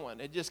keeps going.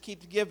 It just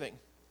keeps giving.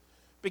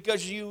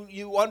 Because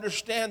you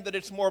understand that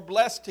it's more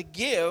blessed to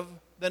give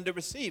than to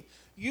receive.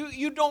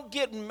 You don't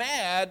get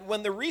mad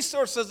when the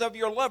resources of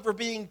your love are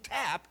being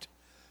tapped,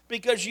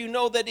 because you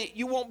know that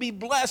you won't be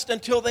blessed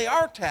until they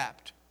are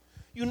tapped.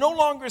 You no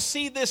longer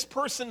see this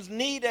person's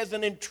need as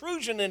an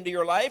intrusion into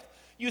your life.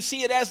 You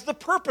see it as the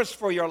purpose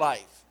for your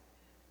life.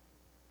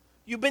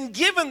 You've been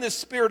given this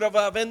spirit of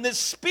love, and this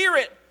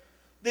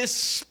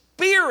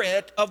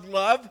spirit of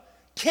love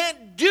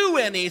can't do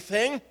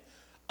anything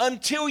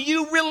until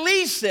you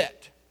release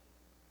it.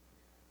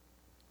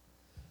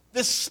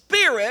 The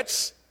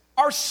spirits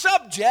are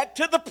subject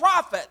to the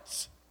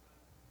prophets.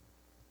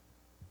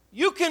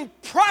 You can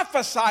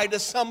prophesy to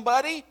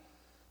somebody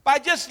by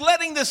just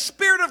letting the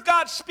Spirit of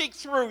God speak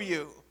through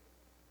you.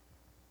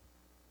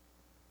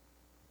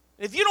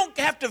 If you don't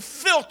have to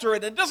filter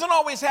it, it doesn't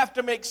always have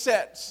to make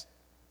sense.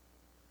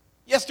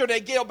 Yesterday,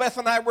 Gail, Beth,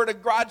 and I were at a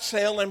garage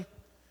sale, and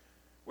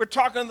we're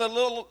talking to the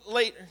little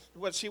lady.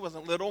 Well, she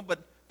wasn't little, but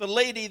the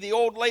lady, the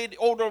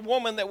older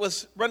woman that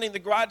was running the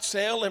garage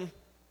sale, and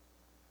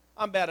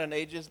I'm bad on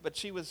ages, but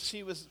she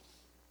was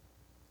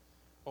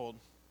old.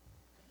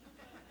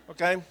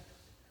 Okay?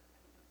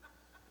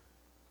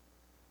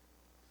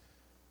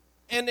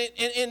 And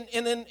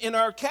in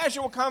our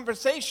casual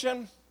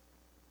conversation,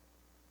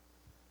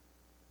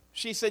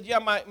 she said, yeah,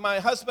 my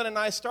husband and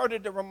I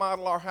started to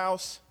remodel our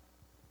house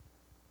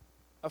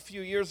a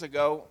few years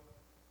ago,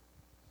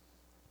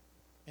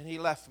 and he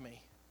left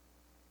me.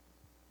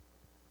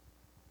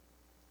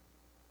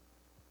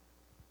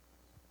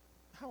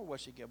 How old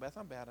was she, Gilbeth?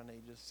 I'm bad on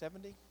ages.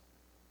 70?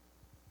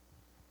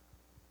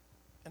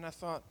 And I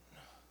thought,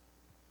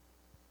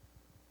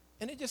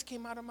 and it just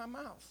came out of my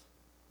mouth.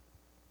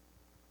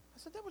 I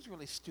said, that was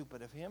really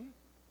stupid of him.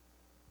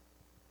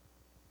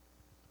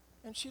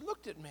 And she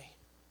looked at me.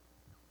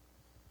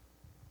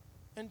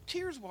 And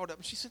tears welled up.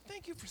 And she said,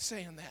 thank you for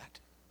saying that.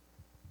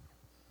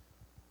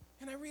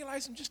 And I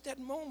realized in just that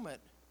moment,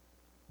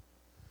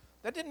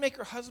 that didn't make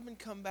her husband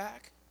come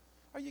back.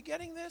 Are you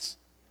getting this?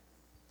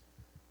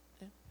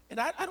 And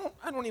I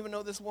don't even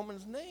know this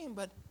woman's name,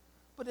 but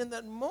in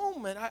that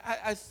moment,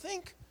 I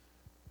think,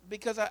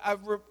 because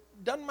I've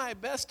done my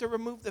best to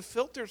remove the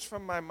filters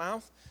from my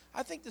mouth,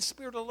 I think the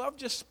Spirit of love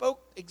just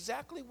spoke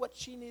exactly what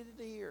she needed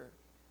to hear.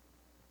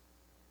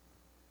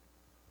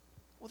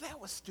 Well, that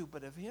was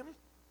stupid of him.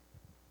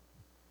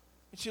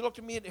 And she looked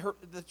at me,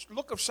 the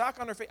look of shock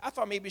on her face. I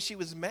thought maybe she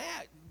was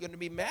mad, going to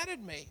be mad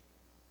at me.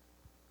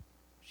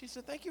 She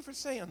said, thank you for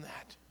saying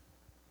that.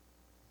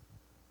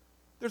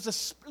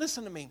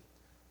 Listen to me.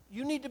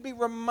 You need to be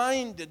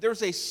reminded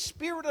there's a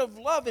spirit of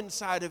love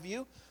inside of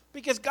you,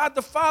 because God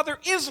the Father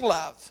is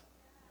love.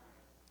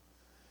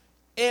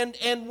 And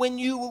when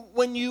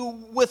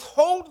you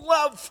withhold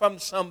love from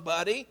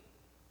somebody,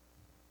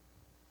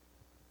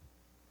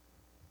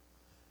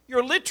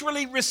 you're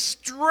literally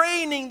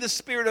restraining the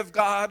Spirit of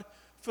God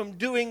from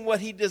doing what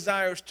He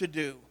desires to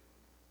do.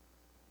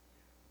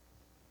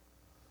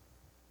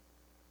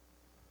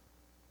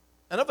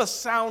 and of a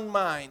sound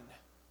mind.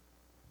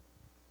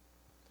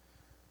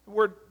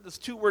 This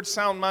two word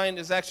sound mind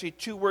is actually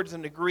two words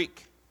in the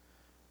Greek.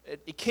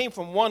 It came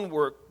from one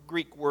word,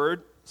 Greek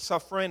word,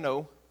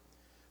 sophreno,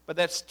 but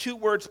that's two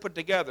words put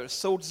together,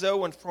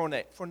 sozo and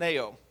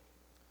phroneo.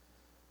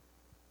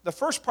 The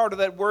first part of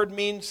that word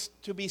means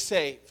to be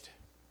saved.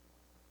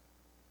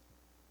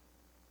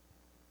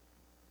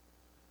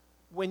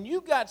 When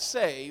you got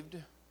saved,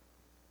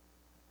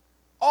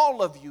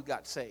 all of you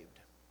got saved.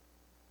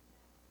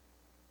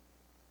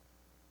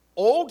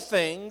 Old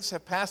things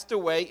have passed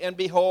away, and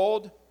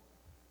behold,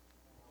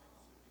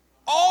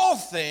 all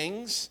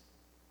things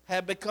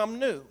have become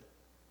new.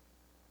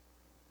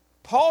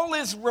 Paul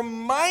is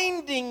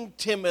reminding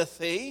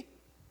Timothy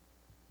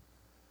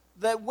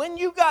that when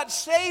you got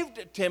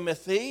saved,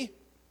 Timothy,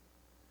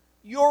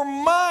 your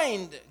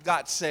mind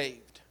got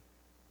saved.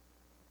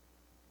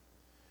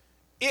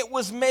 It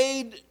was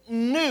made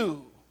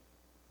new.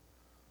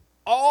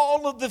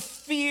 All of the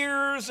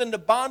fears and the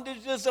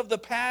bondages of the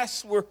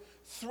past were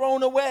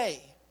thrown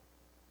away.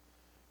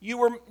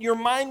 Your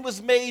mind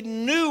was made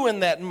new in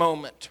that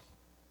moment.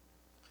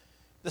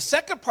 The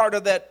second part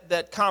of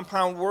that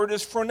compound word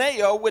is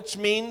phroneo, which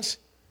means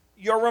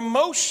your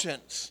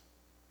emotions,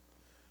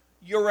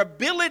 your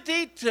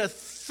ability to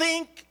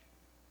think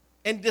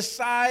and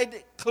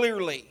decide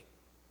clearly.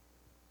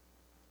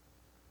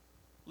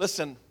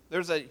 Listen,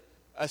 there's a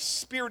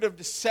spirit of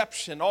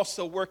deception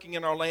also working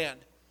in our land.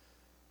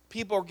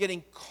 People are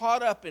getting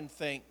caught up in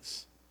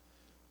things,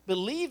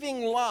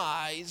 believing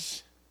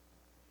lies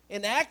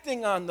and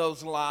acting on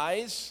those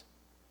lies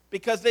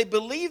because they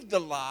believed the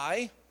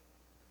lie.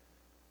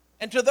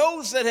 And to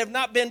those that have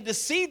not been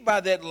deceived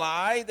by that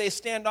lie, they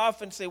stand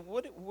off and say,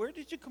 where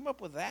did you come up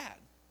with that?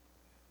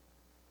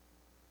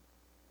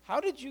 How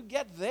did you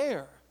get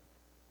there?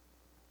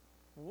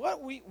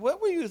 What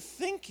were you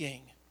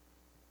thinking?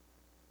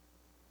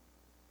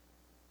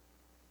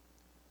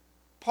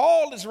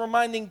 Paul is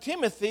reminding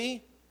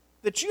Timothy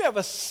that you have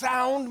a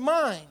sound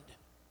mind.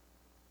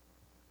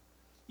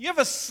 You have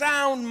a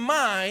sound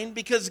mind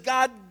because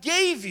God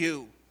gave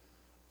you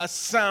a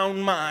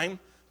sound mind.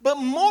 But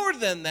more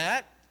than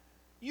that,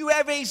 you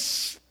have a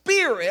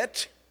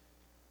spirit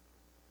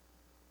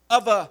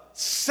of a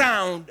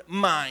sound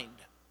mind.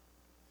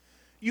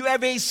 You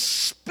have a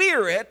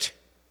spirit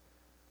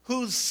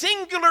whose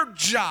singular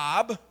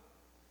job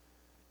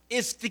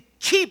is to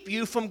keep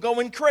you from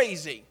going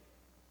crazy.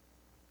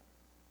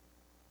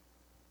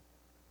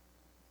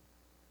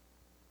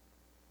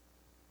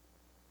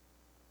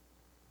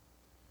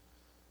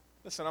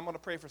 Listen, I'm going to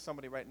pray for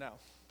somebody right now.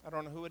 I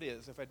don't know who it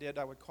is. If I did,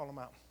 I would call them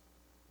out.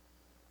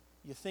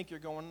 You think you're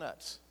going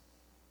nuts.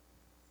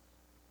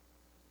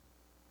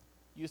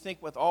 You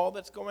think with all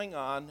that's going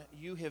on,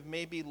 you have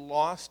maybe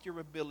lost your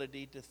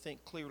ability to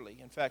think clearly.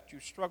 In fact, you're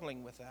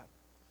struggling with that.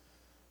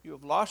 You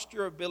have lost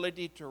your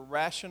ability to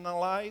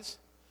rationalize.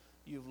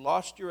 You've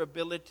lost your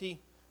ability.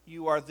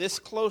 You are this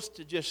close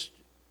to just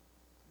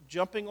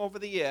jumping over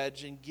the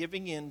edge and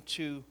giving in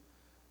to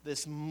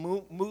this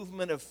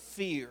movement of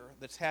fear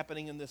that's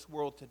happening in this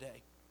world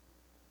today.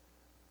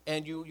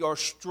 And you're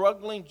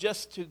struggling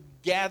just to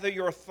gather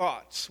your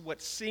thoughts.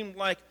 What seemed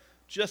like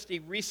just a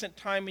recent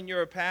time in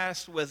your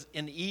past was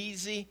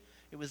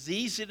it was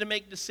easy to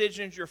make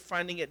decisions. You're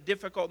finding it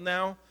difficult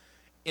now.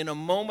 In a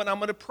moment, I'm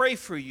going to pray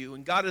for you.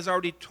 And God has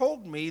already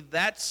told me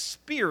that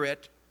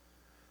spirit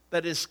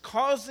that is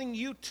causing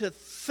you to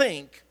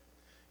think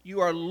you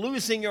are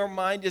losing your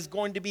mind is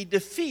going to be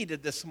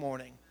defeated this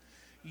morning.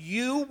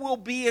 You will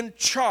be in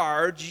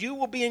charge. You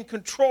will be in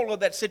control of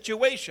that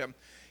situation.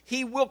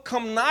 He will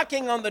come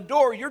knocking on the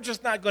door. You're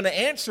just not going to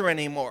answer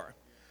anymore.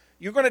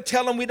 You're going to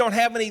tell him we don't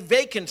have any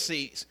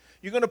vacancies.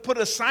 You're going to put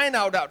a sign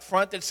out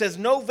front that says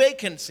no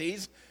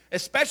vacancies,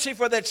 especially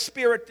for that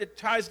spirit that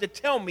tries to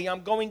tell me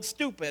I'm going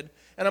stupid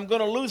and I'm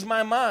going to lose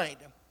my mind.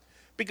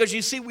 Because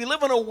you see, we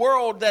live in a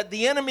world that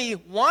the enemy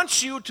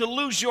wants you to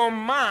lose your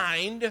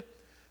mind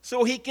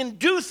so he can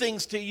do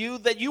things to you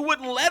that you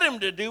wouldn't let him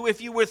to do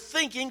if you were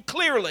thinking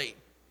clearly.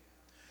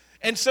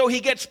 And so he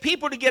gets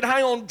people to get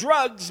high on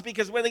drugs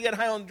because when they get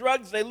high on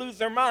drugs, they lose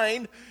their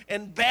mind.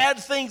 And bad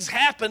things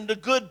happen to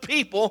good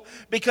people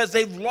because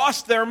they've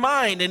lost their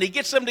mind. And he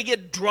gets them to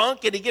get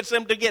drunk, and he gets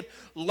them to get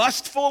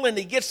lustful, and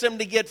he gets them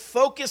to get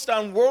focused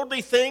on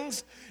worldly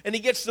things. And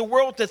he gets the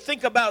world to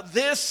think about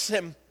this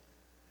and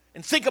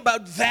think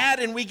about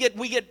that. And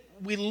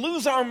we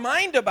lose our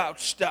mind about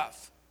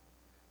stuff.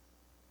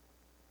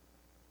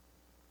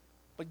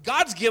 But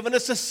God's given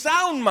us a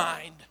sound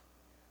mind.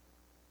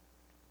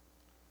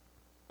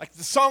 Like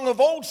the song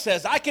of old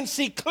says, I can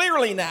see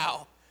clearly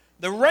now.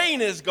 The rain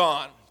is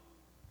gone.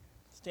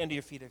 Stand to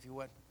your feet if you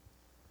would.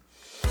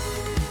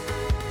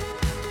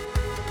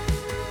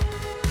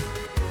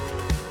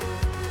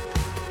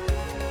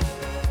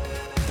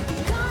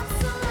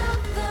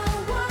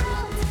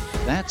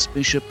 That's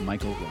Bishop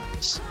Michael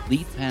Rice,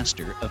 lead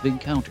pastor of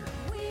Encounter.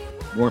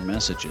 More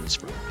messages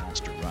from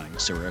Pastor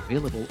Rice are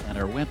available at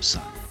our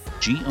website,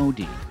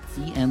 godenc.com.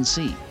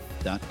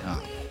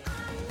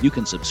 You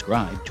can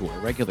subscribe to our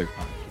regular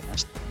podcast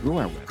podcast through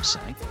our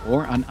website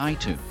or on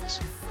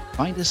iTunes.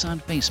 Find us on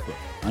Facebook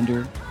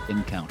under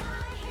Encounter.